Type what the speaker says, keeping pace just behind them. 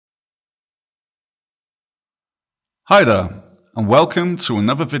Hi there, and welcome to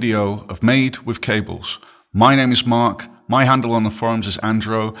another video of Made with Cables. My name is Mark, my handle on the forums is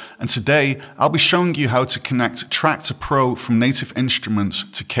Andro, and today I'll be showing you how to connect Traktor Pro from Native Instruments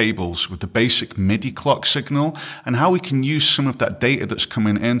to cables with the basic MIDI clock signal, and how we can use some of that data that's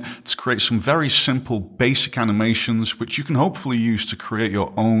coming in to create some very simple basic animations which you can hopefully use to create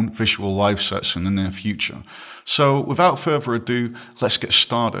your own visual live sets in the near future. So without further ado, let's get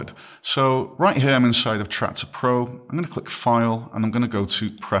started. So right here I'm inside of Traktor Pro. I'm going to click File and I'm going to go to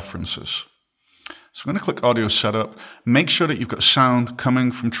Preferences. So I'm going to click Audio Setup. Make sure that you've got sound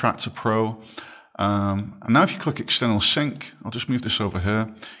coming from Traktor Pro. And now if you click External Sync, I'll just move this over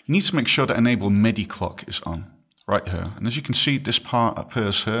here. You need to make sure that Enable MIDI Clock is on, right here. And as you can see, this part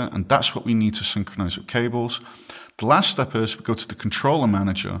appears here, and that's what we need to synchronize with cables. The last step is we go to the Controller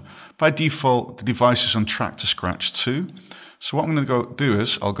Manager. By default, the device is on track to Scratch 2. So what I'm going to do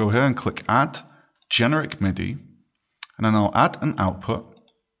is I'll go here and click Add, Generic MIDI, and then I'll add an output.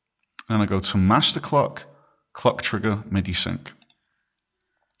 And I go to Master Clock, Clock Trigger, MIDI Sync.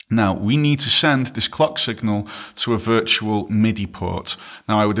 Now we need to send this clock signal to a virtual MIDI port.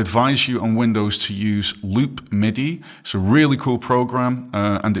 Now I would advise you on Windows to use Loop MIDI. It's a really cool program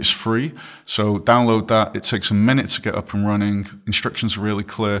and it's free. So download that. It takes a minute to get up and running. Instructions are really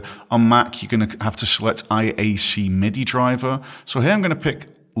clear. On Mac, you're going to have to select IAC MIDI driver. So here I'm going to pick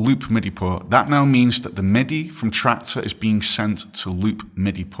Loop MIDI port. That now means that the MIDI from Traktor is being sent to Loop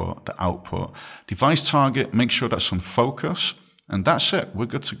MIDI port, the output. Device target, make sure that's on focus, and that's it. We're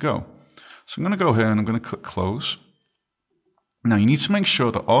good to go. So I'm going to go here and I'm going to click Close. Now you need to make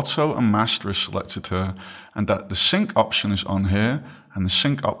sure that Auto and Master is selected here, and that the sync option is on here and the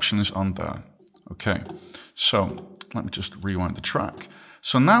sync option is on there. Okay, so let me just rewind the track.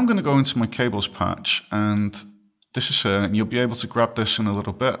 So now I'm going to go into my cables patch, and this is here, and you'll be able to grab this in a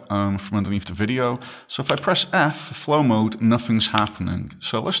little bit from underneath the video. So if I press F for flow mode, nothing's happening.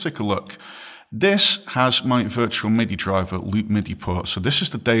 So let's take a look. This has my virtual MIDI driver, Loop MIDI port. So this is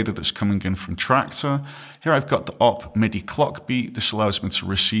the data that's coming in from Traktor. Here I've got the op MIDI clock beat. This allows me to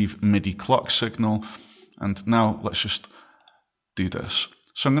receive MIDI clock signal. And now let's just do this.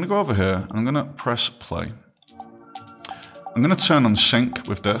 So I'm going to go over here and I'm going to press play. I'm going to turn on sync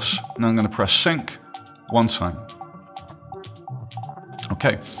with this. Now I'm going to press sync one time.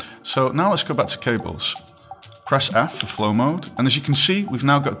 Okay, so now let's go back to cables. Press F for flow mode, and as you can see, we've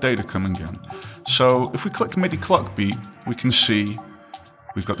now got data coming in. So if we click MIDI clock beat, we can see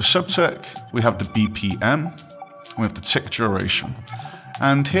we've got the subtick, we have the BPM, we have the tick duration.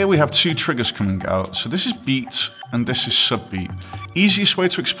 And here we have two triggers coming out. So this is beat and this is subbeat. Easiest way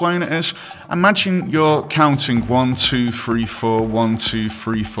to explain it is, imagine you're counting 1, 2, 3, 4, 1, 2,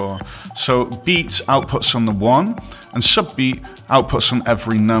 3, 4. So beat outputs on the 1 and subbeat outputs on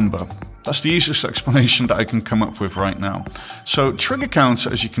every number. That's the easiest explanation that I can come up with right now. So trigger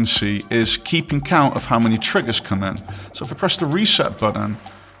counter, as you can see, is keeping count of how many triggers come in. So if I press the reset button,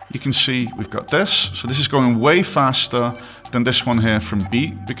 you can see we've got this. So this is going way faster than this one here from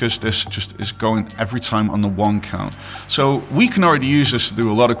beat, because this just is going every time on the 1 count. So we can already use this to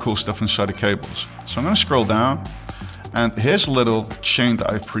do a lot of cool stuff inside of cables. So I'm going to scroll down, and here's a little chain that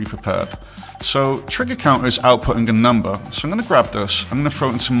I've pre-prepared. So trigger counter is outputting a number. So I'm going to grab this, I'm going to throw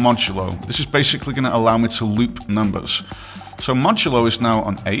it into modulo. This is basically going to allow me to loop numbers. So modulo is now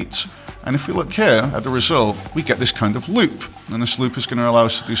on 8. And if we look here at the result, we get this kind of loop. And this loop is going to allow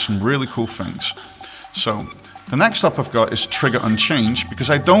us to do some really cool things. So the next up I've got is trigger unchange,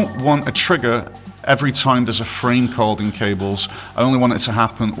 because I don't want a trigger every time there's a frame called in cables. I only want it to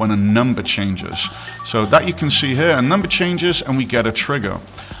happen when a number changes. So that you can see here, a number changes and we get a trigger.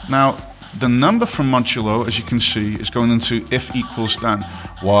 Now, the number from modulo, as you can see, is going into if equals then.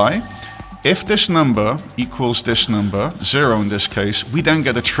 Why? If this number equals this number, 0 in this case, we then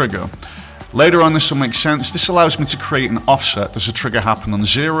get a trigger. Later on this will make sense. This allows me to create an offset. Does a trigger happen on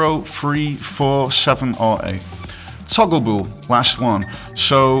 0, 3, 4, 7 or 8? Toggle bool, last one.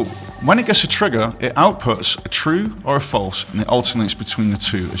 So when it gets a trigger, it outputs a true or a false, and it alternates between the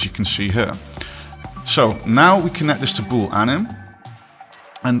two, as you can see here. So now we connect this to bool anim,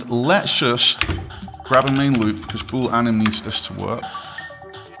 and let's just grab a main loop, because bool anim needs this to work.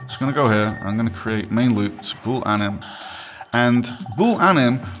 So I'm going to go here, I'm going to create main loop to bool anim, and bool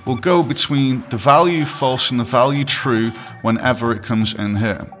anim will go between the value false and the value true whenever it comes in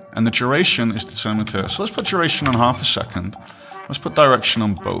here. And the duration is determined here. So let's put duration on ½ a second. Let's put direction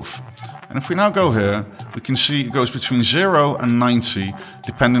on both. And if we now go here, we can see it goes between 0 and 90,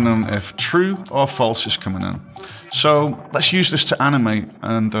 depending on if true or false is coming in. So let's use this to animate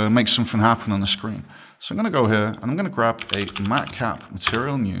and make something happen on the screen. So I'm going to go here and I'm going to grab a matte cap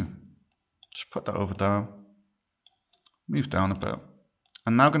material new. Just put that over there. move down a bit.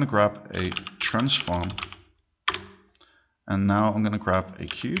 I'm now going to grab a transform. And now I'm going to grab a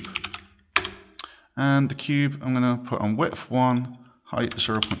cube. And the cube I'm going to put on width 1, height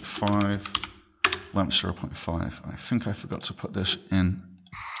 0.5, length 0.5. I think I forgot to put this in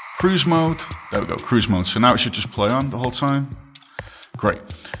cruise mode. There we go, cruise mode. So now it should just play on the whole time. Great.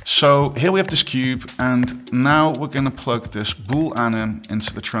 So here we have this cube, and now we're going to plug this bool anim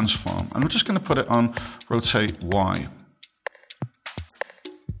into the transform. And we're just going to put it on rotate Y.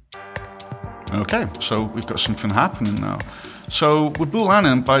 Okay, so we've got something happening now. So with bool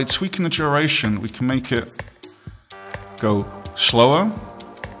anim, by tweaking the duration, we can make it go slower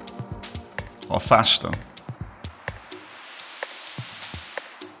or faster.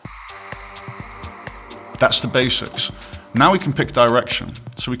 That's the basics. Now we can pick direction.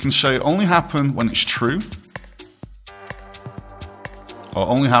 So we can say only happen when it's true, or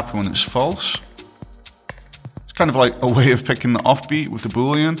only happen when it's false. It's kind of like a way of picking the offbeat with the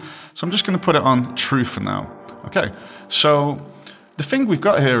Boolean. So I'm just going to put it on true for now. Okay, so the thing we've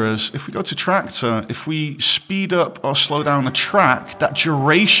got here is if we go to Traktor, if we speed up or slow down the track, that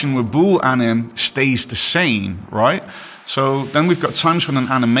duration with bool anim stays the same, right? So then we've got times when an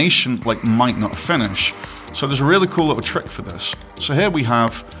animation like might not finish. So there's a really cool little trick for this. So here we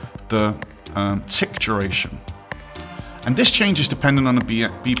have the tick duration. And this changes depending on the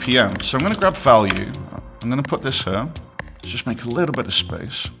BPM. So I'm going to grab value. I'm going to put this here. Let's just make a little bit of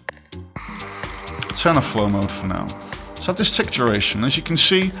space. Turn off flow mode for now. So I have this tick duration. As you can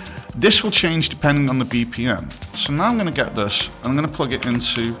see, this will change depending on the BPM. So now I'm going to get this, and I'm going to plug it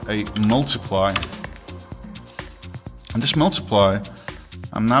into a multiply. And this multiply,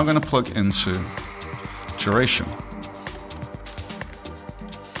 I'm now going to plug into duration.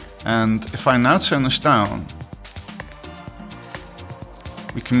 And if I now turn this down,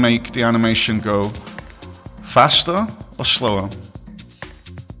 we can make the animation go faster or slower.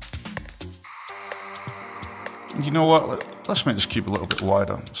 And you know what? Let's make this cube a little bit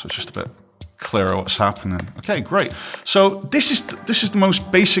wider so it's just a bit clearer what's happening. Okay, great. So this is the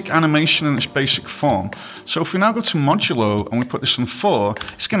most basic animation in its basic form. So if we now go to modulo and we put this on 4,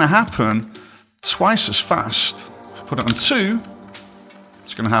 it's going to happen twice as fast. If we put it on 2,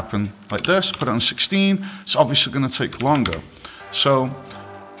 it's going to happen like this. Put it on 16, it's obviously going to take longer. So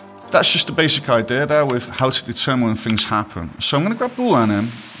that's just the basic idea there with how to determine when things happen. So I'm going to grab bool anim.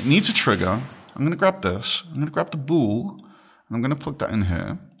 It needs a trigger. I'm going to grab this. I'm going to grab the bool, and I'm going to plug that in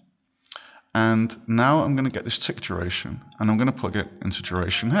here. And now I'm going to get this tick duration, and I'm going to plug it into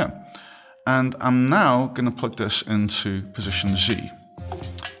duration here. And I'm now going to plug this into position Z.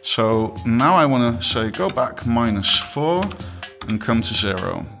 So now I want to say go back -4 and come to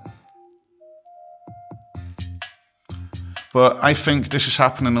 0. But I think this is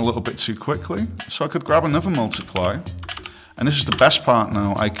happening a little bit too quickly. So I could grab another multiply. And this is the best part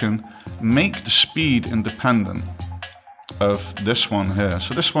now. I can make the speed independent of this one here.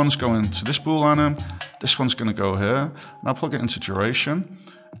 So this one's going to this bool anim. This one's going to go here. And I'll plug it into duration.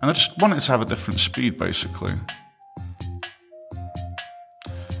 And I just want it to have a different speed, basically.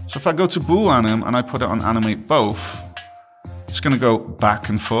 So if I go to bool anim and I put it on animate both, it's going to go back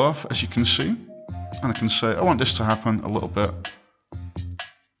and forth, as you can see. And I can say, I want this to happen a little bit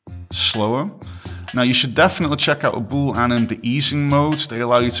slower. Now you should definitely check out a bool anim, the easing modes. They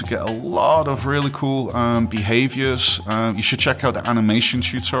allow you to get a lot of really cool behaviors. You should check out the animation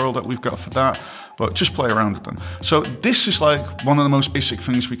tutorial that we've got for that, but just play around with them. So this is like one of the most basic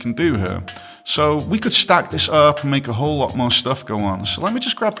things we can do here. So we could stack this up and make a whole lot more stuff go on. So let me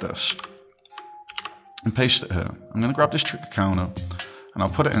just grab this and paste it here. I'm going to grab this trigger counter and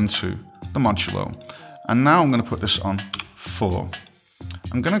I'll put it into the modulo. And now I'm going to put this on 4.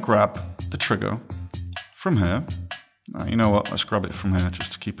 I'm going to grab the trigger from here. Now, you know what? Let's grab it from here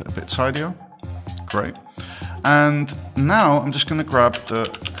just to keep it a bit tidier. Great. And now I'm just going to grab the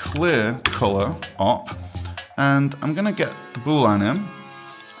clear color op, and I'm going to get the bool anim.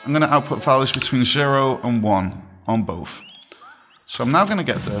 I'm going to output values between 0 and 1 on both. So I'm now going to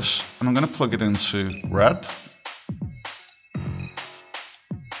get this, and I'm going to plug it into red,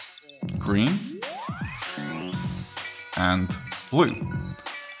 green, and blue.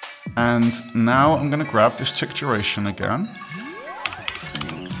 And now I'm going to grab this tick duration again.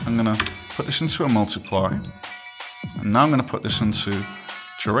 I'm going to put this into a multiply. And now I'm going to put this into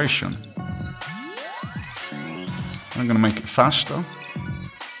duration. I'm going to make it faster.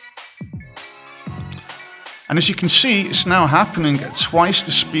 And as you can see, it's now happening at twice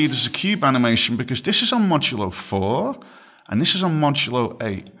the speed as the cube animation because this is on modulo 4 and this is on modulo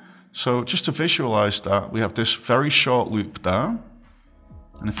 8. So just to visualize that, we have this very short loop there.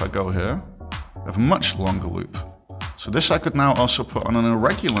 And if I go here, I have a much longer loop. So this I could now also put on an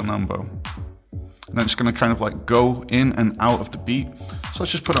irregular number. And then it's going to kind of like go in and out of the beat. So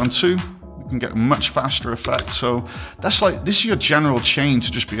let's just put it on 2. We can get a much faster effect. So that's like, this is your general chain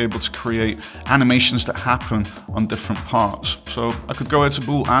to just be able to create animations that happen on different parts. So I could go here to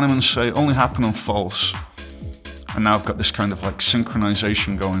bool anim and say only happen on false. And now I've got this kind of like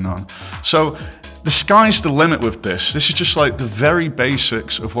synchronization going on. So the sky's the limit with this. This is just like the very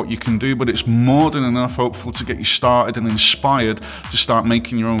basics of what you can do, but it's more than enough, hopefully, to get you started and inspired to start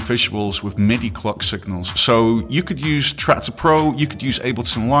making your own visuals with MIDI clock signals. So you could use Traktor Pro, you could use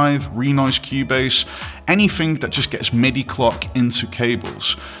Ableton Live, Renoise Cubase, anything that just gets MIDI clock into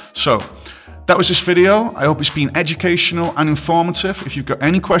cables. So that was this video. I hope it's been educational and informative. If you've got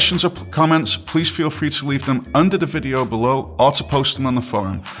any questions or comments, please feel free to leave them under the video below or to post them on the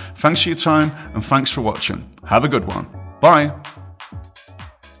forum. Thanks for your time and thanks for watching. Have a good one. Bye.